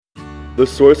The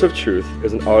Source of Truth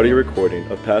is an audio recording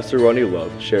of Pastor Ronnie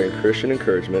Love sharing Christian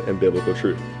encouragement and biblical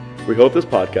truth. We hope this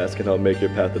podcast can help make your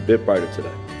path a bit brighter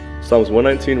today. Psalms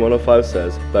 119:105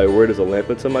 says, "Thy word is a lamp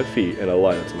unto my feet and a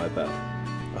light unto my path."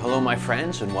 Hello, my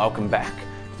friends, and welcome back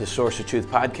to the Source of Truth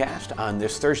podcast on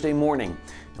this Thursday morning.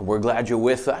 And we're glad you're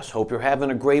with us. Hope you're having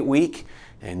a great week,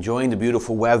 enjoying the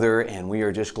beautiful weather, and we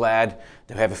are just glad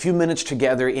to have a few minutes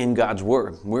together in God's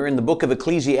Word. We're in the book of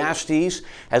Ecclesiastes.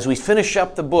 As we finish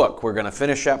up the book, we're going to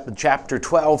finish up chapter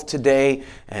 12 today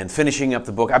and finishing up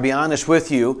the book. I'll be honest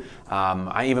with you,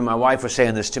 even my wife was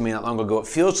saying this to me not long ago. It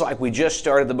feels like we just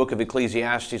started the book of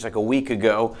Ecclesiastes like a week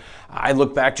ago. I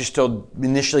look back just still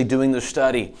initially doing the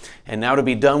study, and now to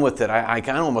be done with it, I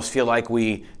kind of almost feel like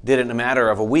we did it in a matter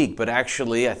of a week, but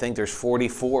actually I think there's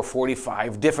 44,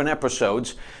 45 different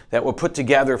episodes that were put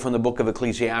together from the book of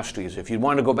Ecclesiastes. If you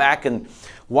want to go back and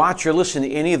watch or listen to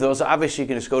any of those, obviously you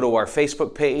can just go to our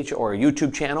Facebook page or our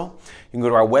YouTube channel. You can go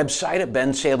to our website at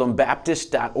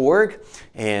bensalembaptist.org,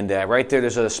 and right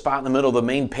there's a spot in the middle of the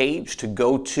main page to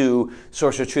go to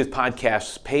Source of Truth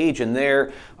Podcast's page, and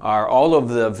there are all of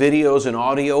the videos and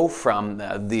audio from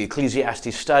the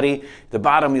Ecclesiastes study. At the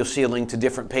bottom you'll see a link to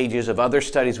different pages of other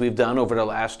studies we've done over the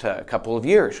last couple of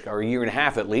years, or a year and a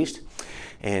half at least.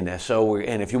 And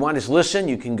if you want to listen,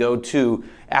 you can go to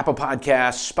Apple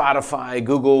Podcasts, Spotify,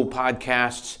 Google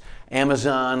Podcasts,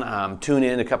 Amazon,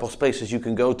 TuneIn, a couple of places you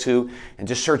can go to and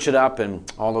just search it up,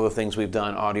 and all of the things we've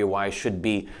done audio-wise should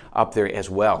be up there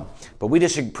as well. But we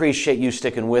just appreciate you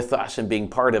sticking with us and being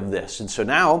part of this. And so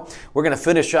now we're going to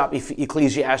finish up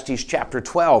Ecclesiastes chapter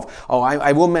 12. Oh,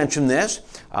 I will mention this.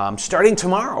 Starting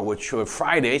tomorrow, which is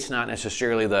Friday, it's not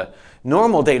necessarily the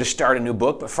normal day to start a new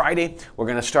book, but Friday we're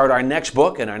going to start our next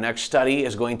book, and our next study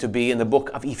is going to be in the book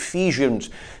of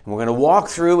Ephesians. And we're going to walk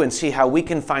through and see how we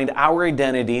can find our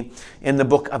identity in the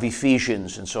book of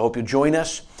Ephesians. And so I hope you join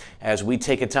us as we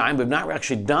take a time. We've not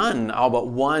actually done all but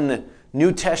one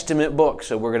New Testament book,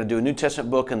 so we're going to do a New Testament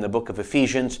book in the book of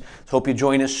Ephesians. So hope you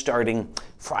join us starting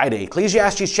Friday.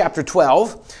 Ecclesiastes chapter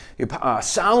 12,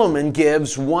 Solomon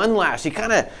gives one last, he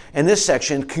kind of, in this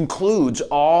section, concludes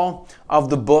all of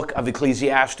the book of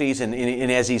Ecclesiastes, and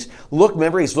as he's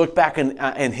looked back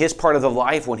in his part of the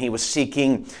life when he was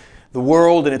seeking the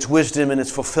world and its wisdom and its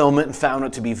fulfillment and found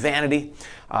it to be vanity.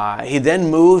 He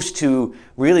then moves to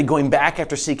really going back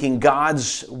after seeking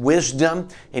God's wisdom,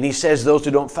 and he says those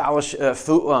who don't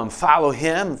follow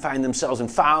him find themselves in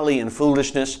folly and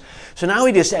foolishness. So now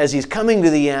as he's coming to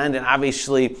the end, and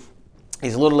obviously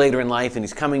he's a little later in life and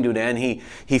he's coming to an end,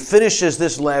 he finishes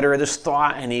this letter, this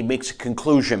thought, and he makes a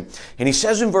conclusion. And he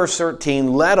says in verse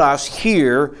 13, "Let us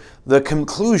hear the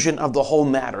conclusion of the whole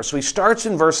matter." So he starts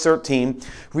in verse 13,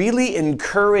 really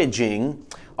encouraging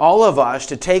all of us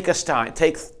to take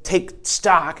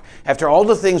stock after all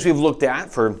the things we've looked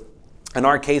at for, in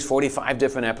our case, 45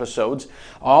 different episodes,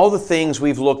 all the things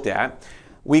we've looked at.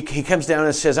 He comes down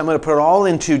and says, I'm going to put it all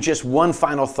into just one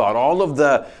final thought. All of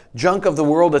the junk of the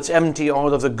world that's empty,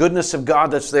 all of the goodness of God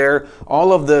that's there,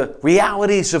 all of the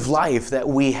realities of life that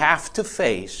we have to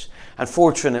face.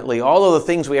 Unfortunately, all of the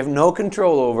things we have no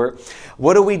control over,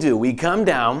 what do? We come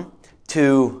down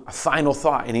to a final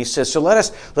thought. And he says, so let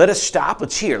us stop,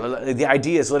 let's hear. The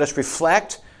idea is let us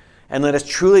reflect and let us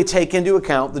truly take into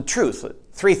account the truth.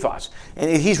 3 thoughts.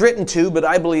 And he's written 2, but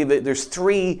I believe that there's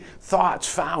 3 thoughts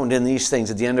found in these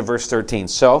things at the end of verse 13.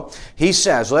 So he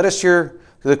says, let us hear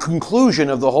the conclusion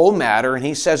of the whole matter. And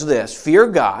he says this, fear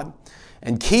God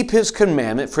and keep his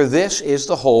commandment, for this is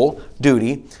the whole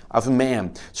duty of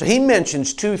man. So he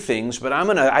mentions 2 things, but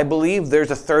I believe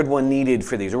there's a third one needed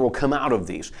for these, or will come out of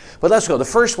these. But let's go. The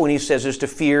first one he says is to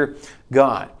fear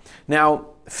God. Now,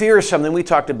 fear is something, we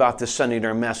talked about this Sunday in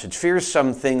our message. Fear is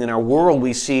something in our world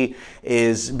we see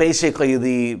is basically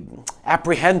the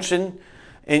apprehension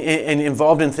and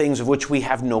involved in things of which we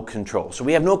have no control. So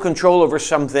we have no control over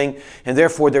something, and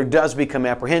therefore there does become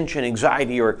apprehension,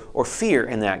 anxiety, or fear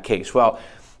in that case. Well,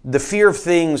 the fear of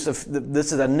things,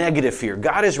 this is a negative fear.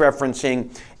 God is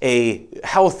referencing a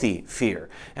healthy fear.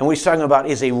 And what he's talking about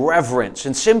is a reverence.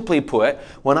 And simply put,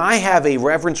 when I have a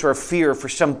reverence or a fear for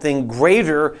something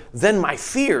greater than my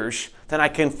fears, then I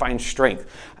can find strength.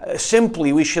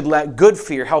 Simply, we should let good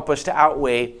fear help us to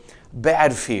outweigh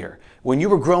bad fear. When you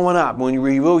were growing up, when you were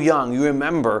real young, you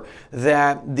remember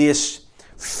that this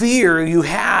fear you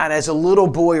had as a little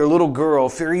boy or little girl,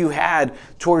 fear you had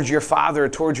towards your father, or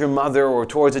towards your mother, or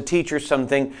towards a teacher,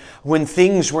 something, when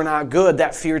things were not good,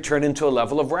 that fear turned into a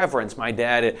level of reverence. My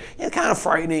dad, it's kind of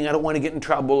frightening, I don't want to get in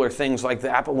trouble or things like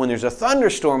that, but when there's a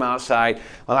thunderstorm outside,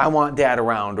 well, I want dad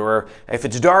around, or if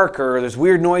it's dark or there's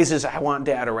weird noises, I want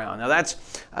dad around. Now that's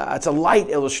a light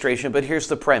illustration, but here's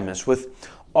the premise. With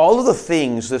all of the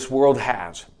things this world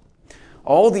has,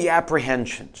 all the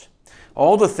apprehensions,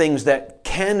 all the things that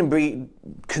can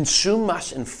consume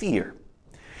us in fear,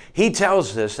 he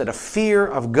tells us that a fear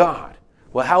of God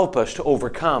will help us to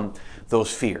overcome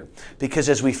those fear. Because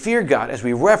as we fear God, as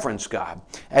we reverence God,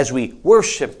 as we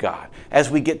worship God, as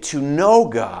we get to know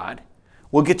God,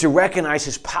 we'll get to recognize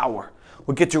His power.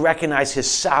 We'll get to recognize His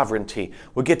sovereignty.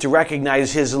 We'll get to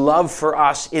recognize His love for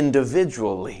us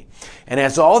individually. And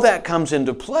as all that comes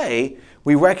into play,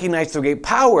 we recognize the great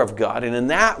power of God. And in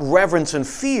that, reverence and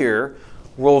fear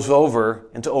rolls over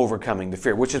into overcoming the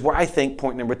fear, which is where I think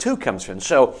point number 2 comes from.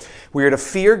 So we are to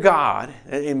fear God.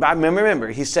 And remember,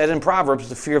 he said in Proverbs,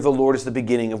 the fear of the Lord is the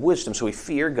beginning of wisdom. So we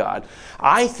fear God.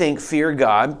 I think fear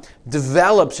God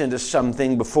develops into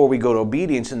something before we go to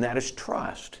obedience, and that is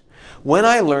trust. When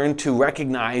I learn to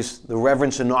recognize the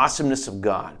reverence and awesomeness of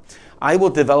God, I will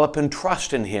develop in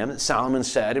trust in Him. Solomon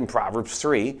said in Proverbs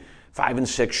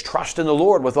 3:5-6, trust in the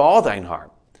Lord with all thine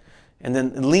heart. And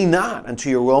then lean not unto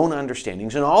your own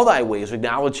understandings. In all thy ways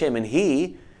acknowledge Him, and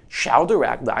He shall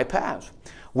direct thy paths.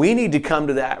 We need to come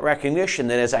to that recognition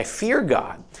that as I fear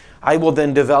God, I will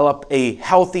then develop a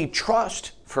healthy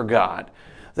trust for God,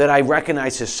 that I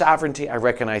recognize His sovereignty, I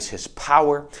recognize His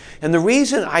power. And the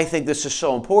reason I think this is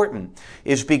so important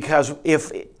is because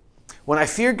when I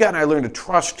fear God and I learn to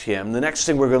trust Him, the next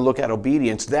thing we're going to look at,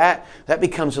 obedience, that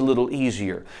becomes a little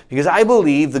easier. Because I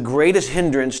believe the greatest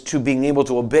hindrance to being able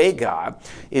to obey God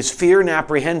is fear and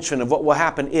apprehension of what will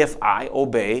happen if I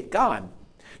obey God.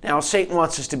 Now, Satan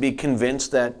wants us to be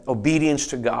convinced that obedience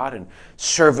to God and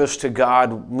service to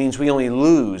God means we only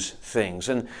lose things.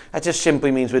 And that just simply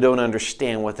means we don't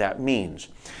understand what that means.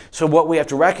 So what we have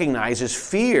to recognize is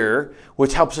fear,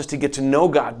 which helps us to get to know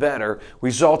God better,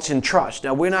 results in trust.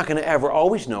 Now, we're not going to ever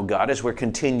always know God as we're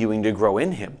continuing to grow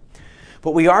in Him.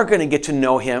 But we are going to get to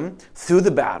know Him through the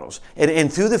battles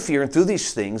and through the fear and through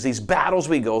these things, these battles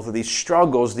we go through, these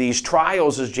struggles, these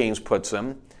trials, as James puts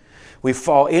them. We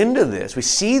fall into this. We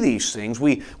see these things.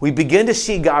 We begin to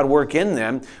see God work in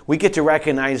them. We get to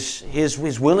recognize His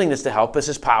willingness to help us,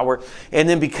 His power. And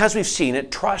then because we've seen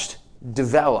it, trust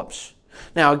develops.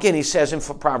 Now, again, he says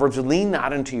in Proverbs, lean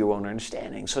not into your own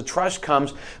understanding. So trust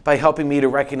comes by helping me to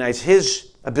recognize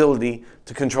His ability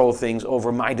to control things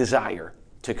over my desire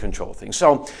to control things.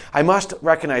 So I must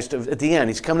recognize at the end,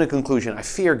 he's come to the conclusion, I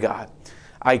fear God.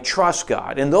 I trust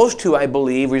God. And those two, I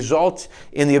believe, result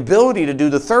in the ability to do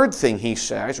the third thing he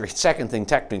says, or second thing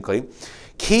technically,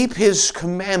 keep His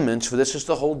commandments, for this is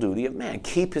the whole duty of man.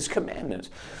 Keep His commandments.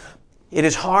 It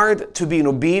is hard to be in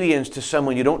obedience to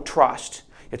someone you don't trust.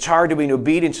 It's hard to be in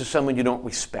obedience to someone you don't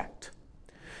respect.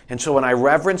 And so when I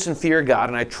reverence and fear God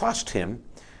and I trust Him,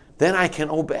 then I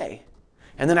can obey.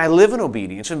 And then I live in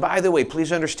obedience. And by the way,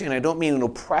 please understand, I don't mean an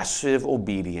oppressive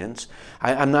obedience.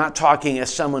 I'm not talking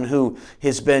as someone who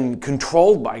has been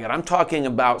controlled by God. I'm talking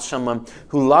about someone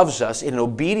who loves us in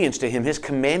obedience to Him. His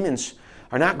commandments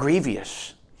are not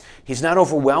grievous. He's not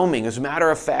overwhelming. As a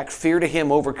matter of fact, fear to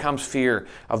Him overcomes fear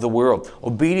of the world.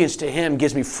 Obedience to Him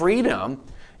gives me freedom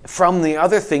from the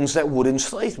other things that would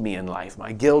enslave me in life,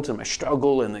 my guilt and my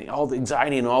struggle and all the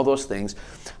anxiety and all those things.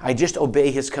 I just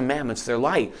obey His commandments. They're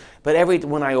light. But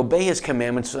when I obey His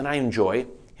commandments, then I enjoy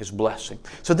His blessing.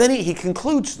 So then he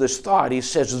concludes this thought. He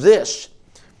says, this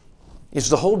is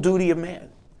the whole duty of man.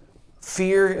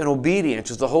 Fear and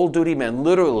obedience is the whole duty of man.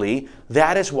 Literally,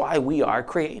 that is why we are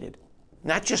created.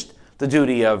 Not just the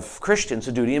duty of Christians,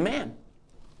 the duty of man.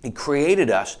 He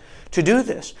created us to do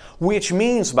this, which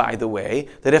means, by the way,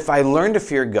 that if I learn to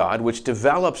fear God, which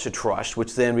develops a trust,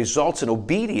 which then results in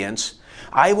obedience,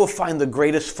 I will find the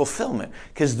greatest fulfillment,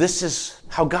 because this is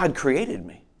how God created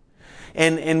me.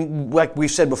 And like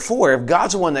we've said before, if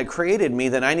God's the one that created me,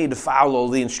 then I need to follow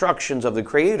the instructions of the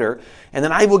Creator, and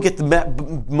then I will get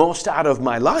the most out of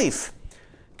my life,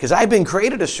 because I've been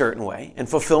created a certain way, and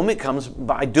fulfillment comes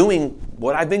by doing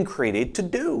what I've been created to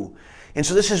do. And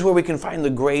so this is where we can find the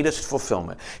greatest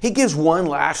fulfillment. He gives one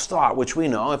last thought, which we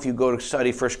know. If you go to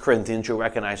study 1 Corinthians, you'll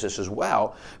recognize this as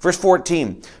well. Verse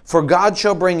 14, for God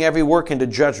shall bring every work into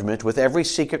judgment with every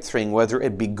secret thing, whether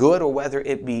it be good or whether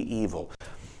it be evil.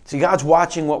 See, God's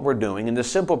watching what we're doing, and the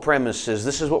simple premise is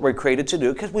this is what we're created to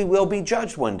do, because we will be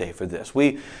judged one day for this.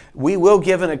 We will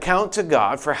give an account to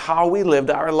God for how we lived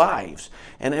our lives.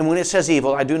 And when it says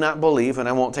evil, I do not believe, and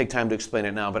I won't take time to explain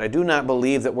it now, but I do not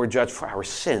believe that we're judged for our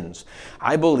sins.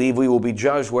 I believe we will be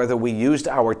judged whether we used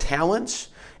our talents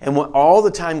and what all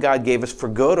the time God gave us for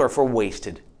good or for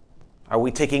wasted. Are we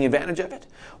taking advantage of it,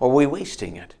 or are we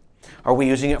wasting it? Are we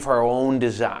using it for our own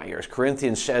desires?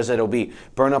 Corinthians says that it'll be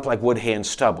burned up like wood, hay, and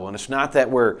stubble. And it's not that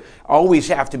we're always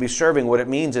have to be serving. What it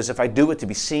means is if I do it to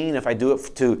be seen, if I do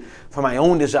it for my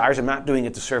own desires, I'm not doing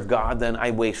it to serve God, then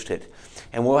I waste it.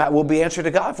 And we'll be answered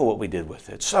to God for what we did with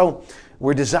it. So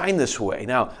we're designed this way.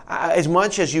 Now, as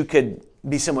much as you could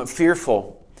be somewhat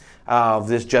fearful of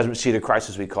this judgment seat of Christ,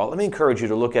 as we call it, let me encourage you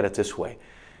to look at it this way.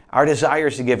 Our desire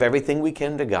is to give everything we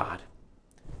can to God.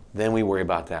 Then we worry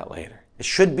about that later. It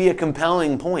should be a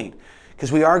compelling point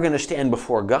because we are going to stand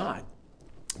before God.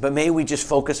 But may we just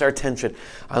focus our attention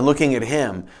on looking at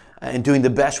Him and doing the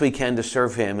best we can to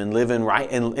serve Him and live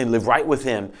right with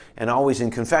Him and always in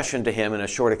confession to Him and a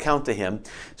short account to Him.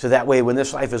 So that way when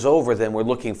this life is over, then we're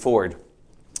looking forward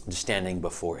to standing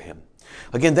before Him.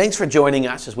 Again, thanks for joining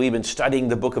us as we've been studying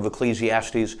the book of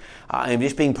Ecclesiastes and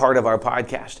just being part of our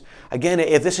podcast. Again,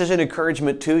 if this is an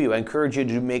encouragement to you, I encourage you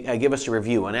to give us a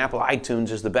review. On Apple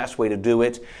iTunes is the best way to do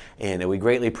it, and we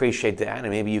greatly appreciate that. And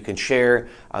maybe you can share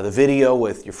the video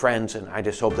with your friends, and I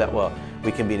just hope that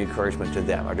we can be an encouragement to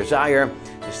them. Our desire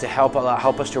is to help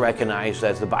us to recognize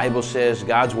that, as the Bible says,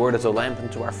 God's Word is a lamp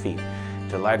unto our feet,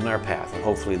 to lighten our path, and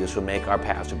hopefully this will make our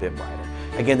paths a bit brighter.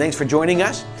 Again, thanks for joining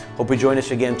us. Hope you join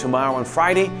us again tomorrow on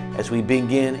Friday as we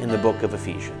begin in the book of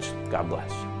Ephesians. God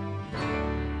bless.